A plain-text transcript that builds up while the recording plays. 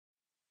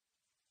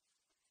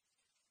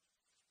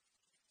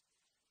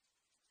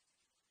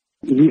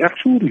The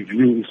actual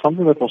review is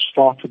something that was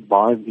started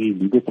by the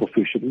legal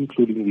profession,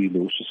 including the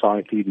Law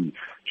Society, the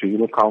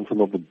General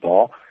Counsel of the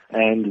Bar,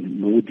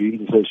 and Law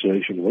Deans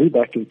Association way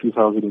back in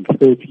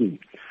 2013,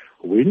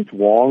 when it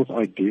was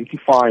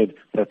identified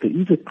that there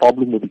is a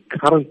problem with the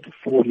current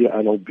four-year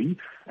LLB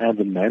and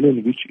the manner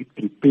in which it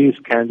prepares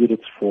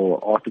candidates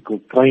for article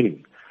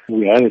training.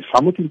 We had a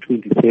summit in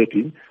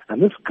 2013,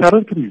 and this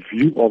current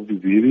review of the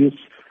various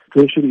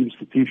tertiary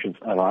institutions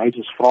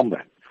arises from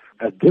that.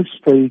 At this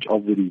stage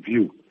of the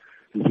review,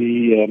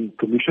 the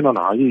Commission on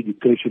Higher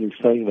Education is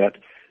saying that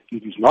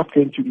it is not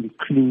going to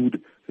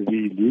include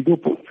the legal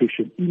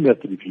profession in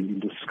that review in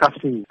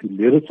discussing the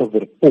merits of the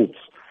reports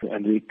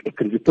and the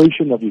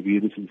accreditation of the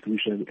various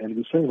institutions, and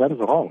we're saying that is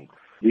wrong.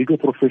 Legal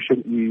profession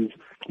is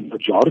the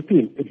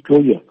majority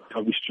employer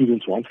of the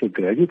students once they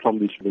graduate from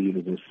this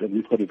university, and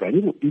we've got a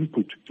valuable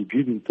input to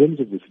give in terms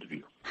of this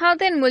review. How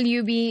then will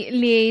you be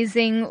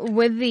liaising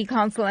with the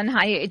Council on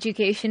Higher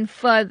Education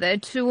further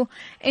to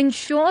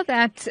ensure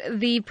that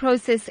the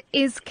process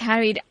is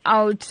carried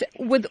out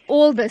with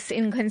all this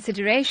in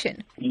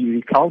consideration?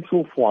 The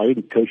Council for Higher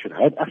Education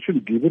had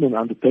actually given an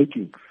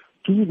undertaking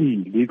to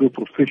the legal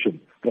profession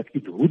that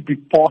it would be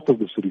part of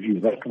this review.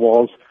 That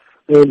was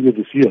earlier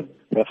this year.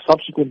 They have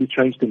subsequently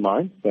changed their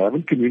mind. They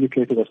haven't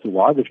communicated as to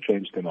why they've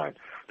changed their mind.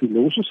 The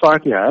Law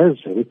Society has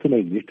written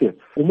a letter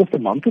almost a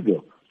month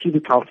ago to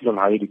the Council on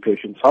Higher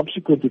Education,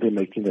 subsequent to them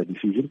making that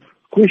decision,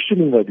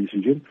 questioning that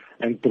decision,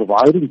 and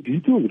providing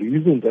detailed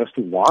reasons as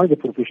to why the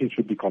profession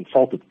should be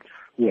consulted.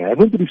 We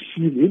haven't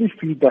received any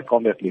feedback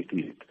on that letter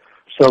yet.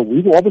 So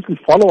we will obviously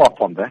follow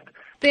up on that.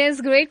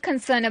 There's great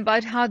concern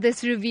about how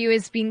this review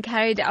is being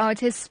carried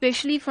out,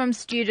 especially from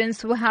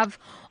students who have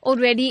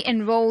already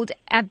enrolled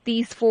at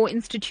these four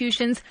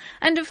institutions,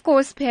 and of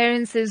course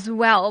parents as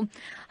well.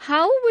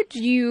 How would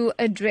you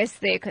address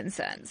their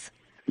concerns?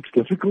 It's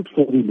difficult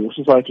for the Law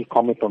Society to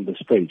comment on this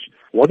stage.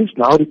 What is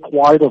now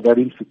required of that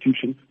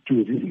institution to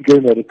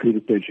regain that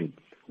accreditation?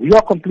 We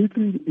are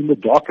completely in the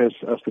dark as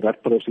to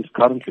that process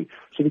currently,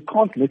 so we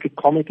can't make a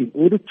comment in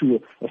order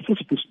to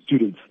assist the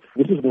students.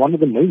 This is one of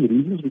the main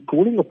reasons we're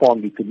calling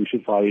upon the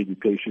Commission for Higher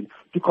Education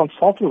to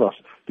consult with us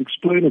to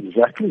explain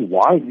exactly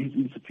why these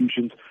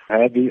institutions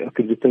had their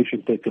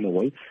accreditation taken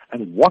away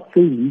and what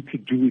they need to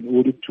do in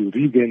order to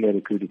regain their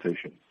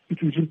accreditation. It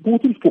is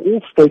important for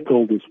all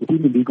stakeholders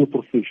within the legal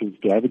professions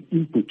to have an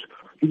input.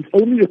 It's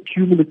only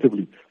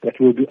accumulatively that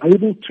we'll be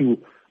able to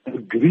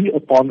agree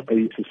upon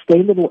a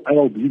sustainable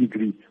LLB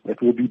degree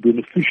that will be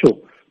beneficial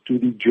to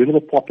the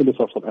general populace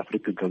of South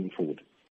Africa going forward.